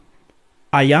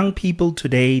Are young people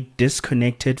today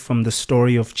disconnected from the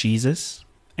story of Jesus?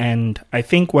 And I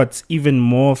think what's even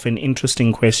more of an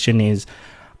interesting question is,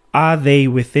 are they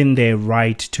within their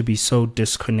right to be so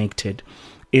disconnected?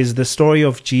 Is the story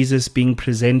of Jesus being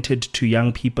presented to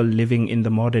young people living in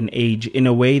the modern age in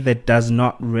a way that does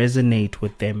not resonate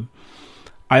with them?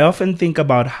 I often think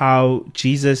about how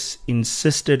Jesus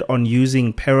insisted on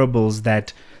using parables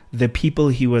that the people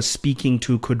he was speaking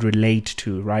to could relate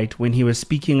to, right? When he was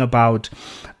speaking about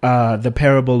the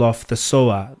parable of the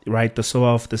sower, right? The sower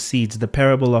of the seeds, the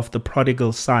parable of the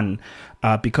prodigal son,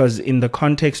 because in the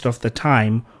context of the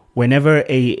time, whenever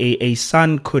a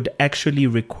son could actually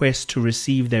request to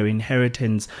receive their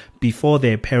inheritance before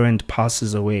their parent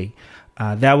passes away,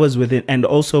 that was within, and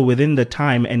also within the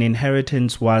time, an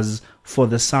inheritance was for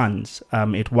the sons.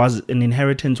 It was an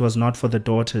inheritance was not for the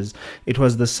daughters. It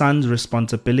was the son's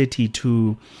responsibility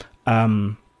to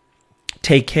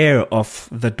take care of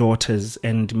the daughters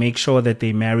and make sure that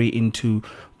they marry into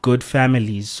good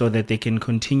families so that they can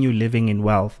continue living in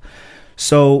wealth.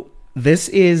 So this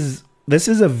is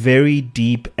a very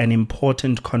deep and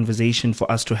important conversation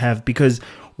for us to have, because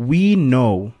we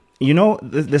know,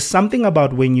 there's something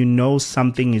about when you know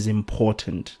something is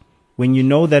important. When you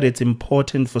know that it's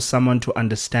important for someone to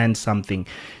understand something,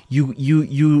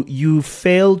 you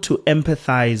fail to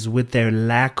empathize with their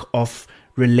lack of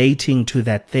relating to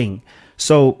that thing.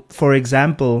 So, for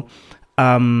example,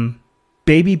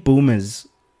 baby boomers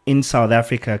in South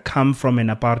Africa come from an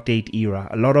apartheid era.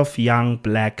 A lot of a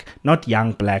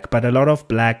lot of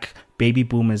black baby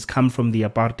boomers come from the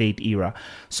apartheid era.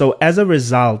 So as a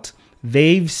result,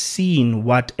 they've seen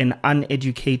what an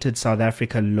uneducated South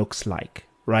Africa looks like,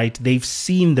 right? They've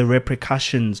seen the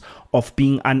repercussions of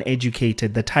being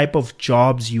uneducated, the type of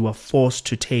jobs you are forced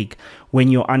to take when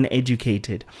you're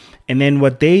uneducated. And then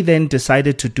what they then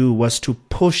decided to do was to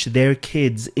push their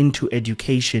kids into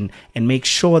education and make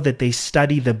sure that they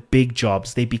study the big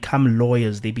jobs. They become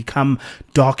lawyers, they become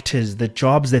doctors, the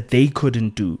jobs that they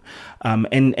couldn't do,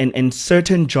 and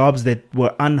certain jobs that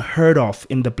were unheard of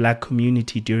in the black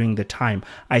community during the time.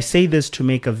 I say this to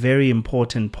make a very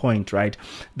important point, right?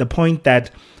 The point that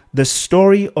the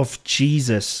story of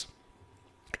Jesus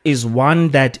is one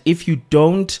that if you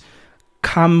don't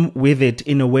come with it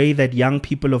in a way that young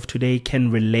people of today can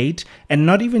relate, and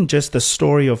not even just the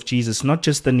story of Jesus, not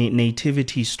just the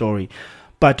nativity story,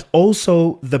 but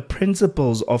also the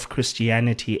principles of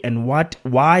Christianity and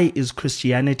why is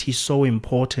Christianity so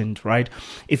important, right?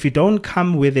 If you don't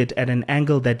come with it at an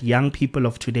angle that young people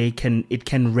of today can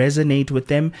resonate with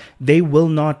them, they will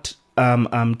not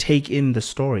take in the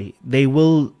story. They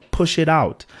will push it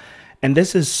out. And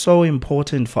this is so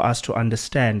important for us to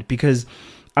understand, because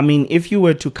if you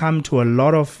were to come to a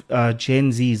lot of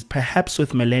Gen Zs, perhaps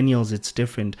with millennials it's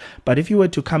different, but if you were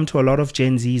to come to a lot of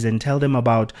Gen Zs and tell them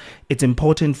about it's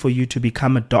important for you to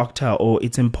become a doctor, or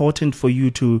it's important for you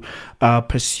to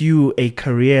pursue a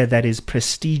career that is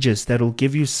prestigious, that will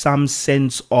give you some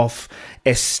sense of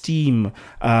esteem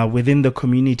within the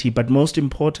community, but most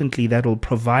importantly, that will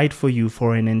provide for you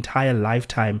for an entire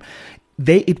lifetime,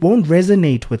 it won't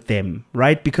resonate with them,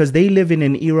 right? Because they live in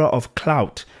an era of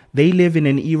clout. They live in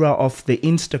an era of the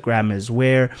Instagrammers,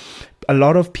 where a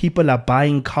lot of people are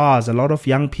buying cars, a lot of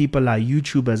young people are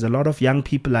YouTubers, a lot of young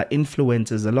people are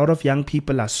influencers, a lot of young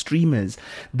people are streamers.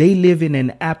 They live in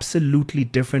an absolutely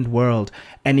different world.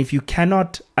 And if you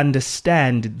cannot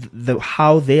understand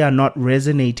how they are not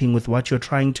resonating with what you're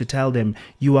trying to tell them,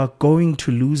 you are going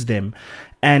to lose them.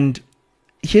 And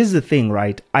here's the thing,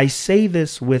 right? I say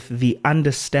this with the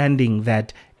understanding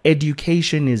that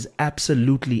education is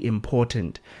absolutely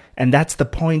important. And that's the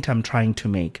point I'm trying to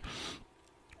make.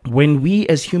 When we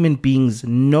as human beings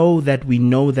know that we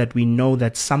know that we know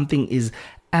that something is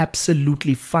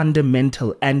absolutely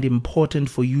fundamental and important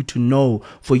for you to know,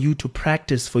 for you to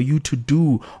practice, for you to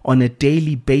do on a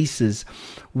daily basis,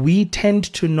 we tend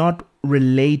to not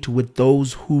relate with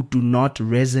those who do not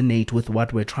resonate with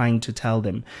what we're trying to tell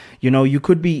them.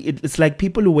 It's like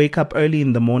people who wake up early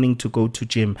in the morning to go to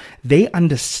gym. They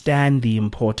understand the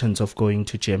importance of going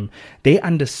to gym. They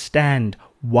understand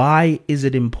why is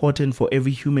it important for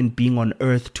every human being on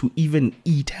earth to even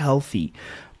eat healthy.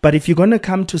 But if you're going to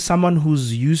come to someone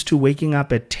who's used to waking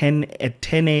up at 10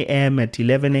 a.m., at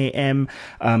 11 a.m.,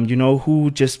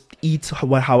 who just eats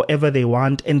however they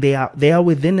want, and they are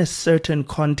within a certain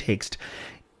context,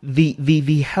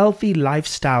 the healthy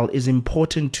lifestyle is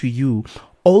important to you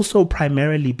also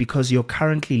primarily because you're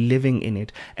currently living in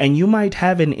it. And you might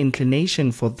have an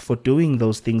inclination for doing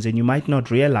those things, and you might not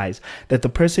realize that the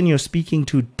person you're speaking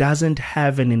to doesn't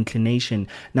have an inclination.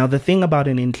 Now, the thing about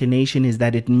an inclination is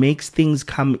that it makes things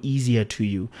come easier to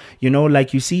you. You know,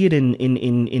 like you see it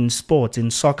in sports,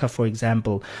 in soccer, for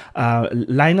example.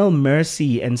 Lionel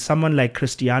Messi and someone like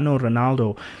Cristiano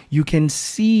Ronaldo, you can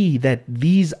see that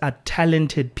these are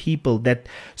talented people, that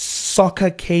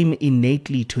soccer came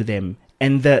innately to them.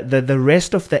 And the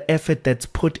rest of the effort that's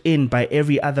put in by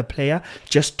every other player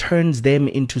just turns them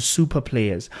into super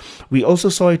players. We also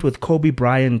saw it with Kobe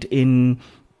Bryant in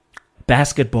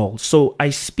basketball. So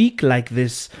I speak like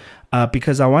this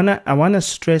because I wanna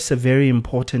stress a very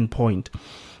important point.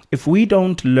 If we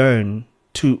don't learn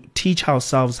to teach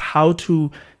ourselves how to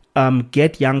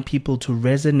get young people to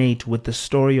resonate with the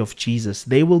story of Jesus,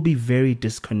 they will be very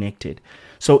disconnected.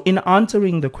 So in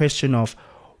answering the question of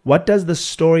what does the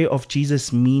story of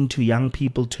Jesus mean to young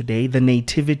people today, the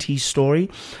nativity story,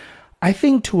 I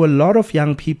think to a lot of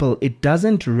young people, it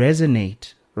doesn't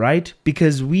resonate, right?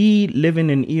 Because we live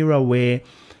in an era where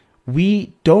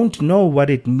we don't know what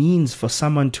it means for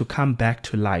someone to come back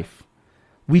to life.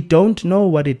 We don't know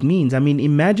what it means. I mean,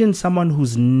 imagine someone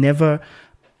who's never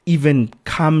even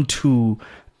come to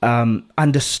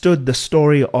understood the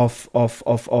story of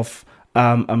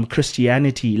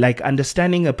Christianity, like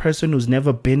understanding a person who's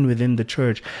never been within the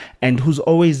church and who's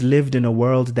always lived in a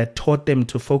world that taught them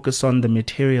to focus on the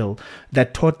material,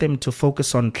 that taught them to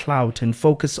focus on clout and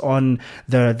focus on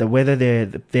the whether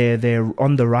they're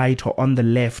on the right or on the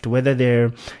left, whether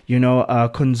they're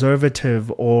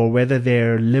conservative or whether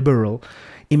they're liberal.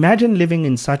 Imagine living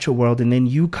in such a world, and then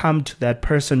you come to that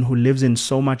person who lives in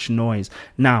so much noise.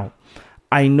 Now,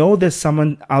 I know there's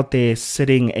someone out there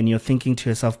sitting and you're thinking to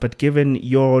yourself, but given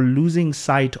you're losing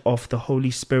sight of the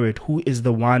Holy Spirit, who is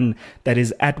the one that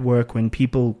is at work when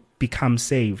people become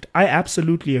saved, I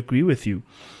absolutely agree with you.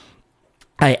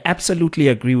 I absolutely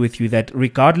agree with you that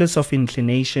regardless of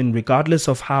inclination, regardless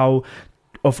of how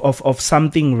of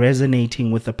something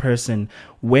resonating with a person,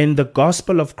 when the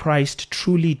gospel of Christ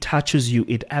truly touches you,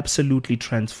 it absolutely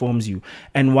transforms you.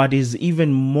 And what is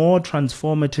even more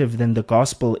transformative than the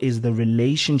gospel is the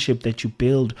relationship that you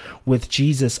build with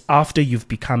Jesus after you've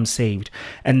become saved.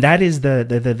 And that is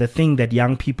the thing that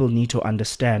young people need to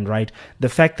understand, right? The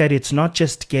fact that it's not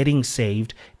just getting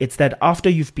saved, it's that after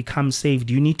you've become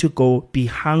saved, you need to go be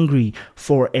hungry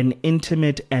for an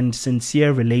intimate and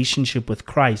sincere relationship with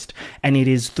Christ. And it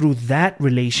is through that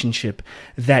relationship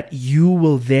that you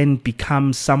will then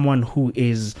become someone who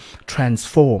is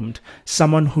transformed,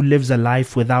 someone who lives a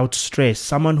life without stress,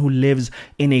 someone who lives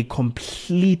in a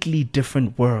completely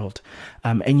different world.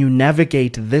 And you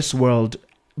navigate this world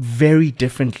very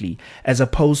differently as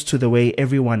opposed to the way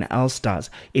everyone else does.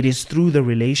 It is through the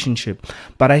relationship.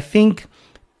 But I think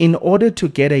in order to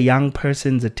get a young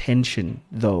person's attention,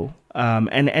 though,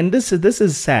 and this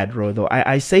is sad, though.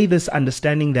 I say this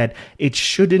understanding that it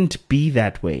shouldn't be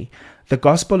that way. The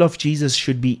gospel of Jesus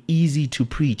should be easy to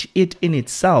preach. It in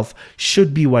itself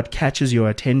should be what catches your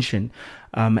attention.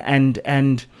 And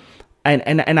I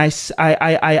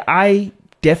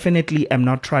definitely am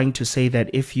not trying to say that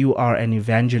if you are an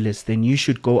evangelist, then you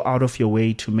should go out of your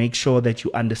way to make sure that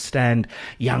you understand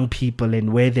young people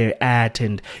and where they're at,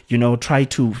 and try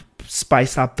to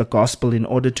spice up the gospel in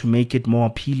order to make it more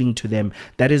appealing to them.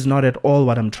 That is not at all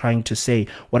what I'm trying to say.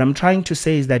 What I'm trying to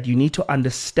say is that you need to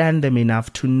understand them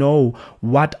enough to know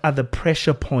what are the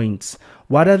pressure points,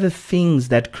 what are the things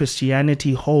that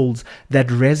Christianity holds that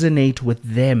resonate with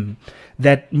them,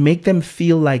 that make them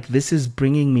feel like this is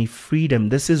bringing me freedom.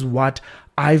 This is what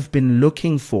I've been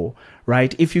looking for,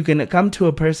 right? If you can come to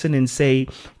a person and say,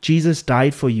 Jesus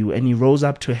died for you and he rose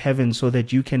up to heaven so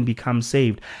that you can become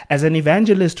saved. As an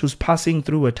evangelist who's passing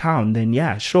through a town, then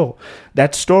yeah, sure.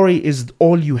 That story is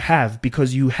all you have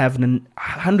because you have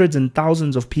hundreds and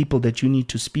thousands of people that you need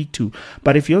to speak to.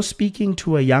 But if you're speaking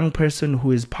to a young person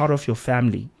who is part of your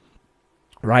family,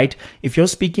 right? If you're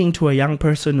speaking to a young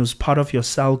person who's part of your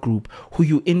cell group, who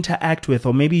you interact with,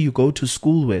 or maybe you go to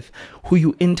school with, who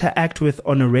you interact with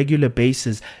on a regular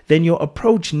basis, then your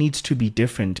approach needs to be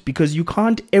different, because you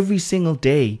can't every single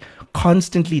day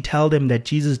constantly tell them that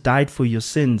Jesus died for your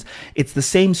sins. It's the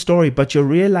same story, but you're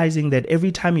realizing that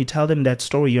every time you tell them that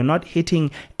story, you're not hitting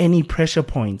any pressure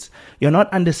points. You're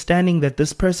not understanding that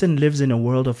this person lives in a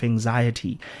world of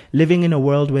anxiety, living in a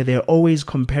world where they're always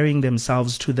comparing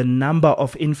themselves to the number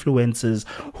of influencers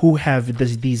who have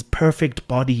these perfect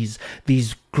bodies,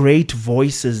 these great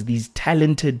voices, these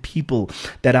talented people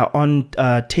that are on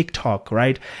TikTok,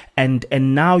 right? And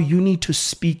now you need to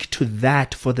speak to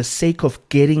that for the sake of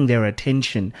getting their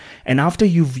attention. And after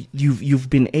you've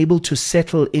been able to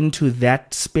settle into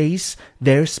that space,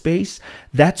 their space,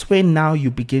 that's when now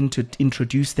you begin to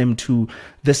introduce them to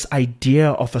this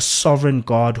idea of a sovereign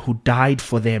God who died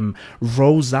for them,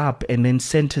 rose up, and then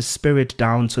sent his spirit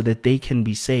down so that they can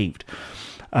be saved.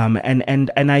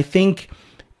 And I think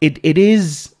it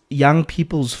is young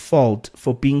people's fault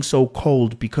for being so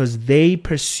cold, because they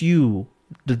pursue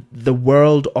the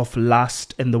world of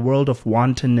lust and the world of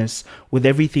wantonness with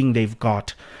everything they've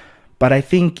got. But I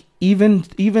think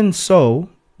even so,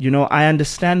 I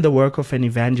understand the work of an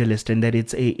evangelist, and that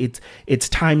it's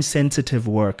time sensitive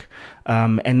work,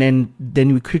 and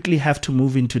then we quickly have to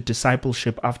move into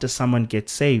discipleship after someone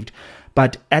gets saved.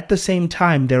 But at the same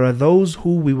time, there are those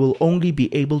who we will only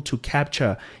be able to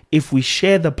capture if we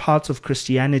share the parts of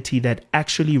Christianity that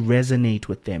actually resonate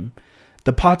with them,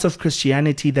 the parts of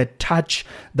Christianity that touch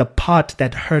the part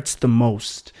that hurts the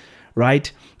most,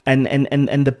 right? And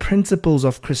the principles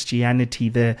of Christianity,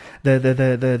 the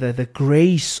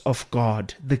grace of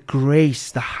God,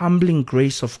 the humbling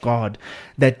grace of God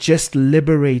that just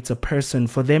liberates a person,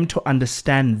 for them to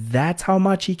understand that's how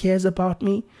much he cares about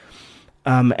me.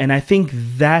 And I think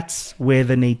that's where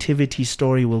the nativity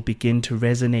story will begin to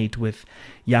resonate with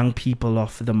young people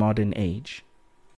of the modern age.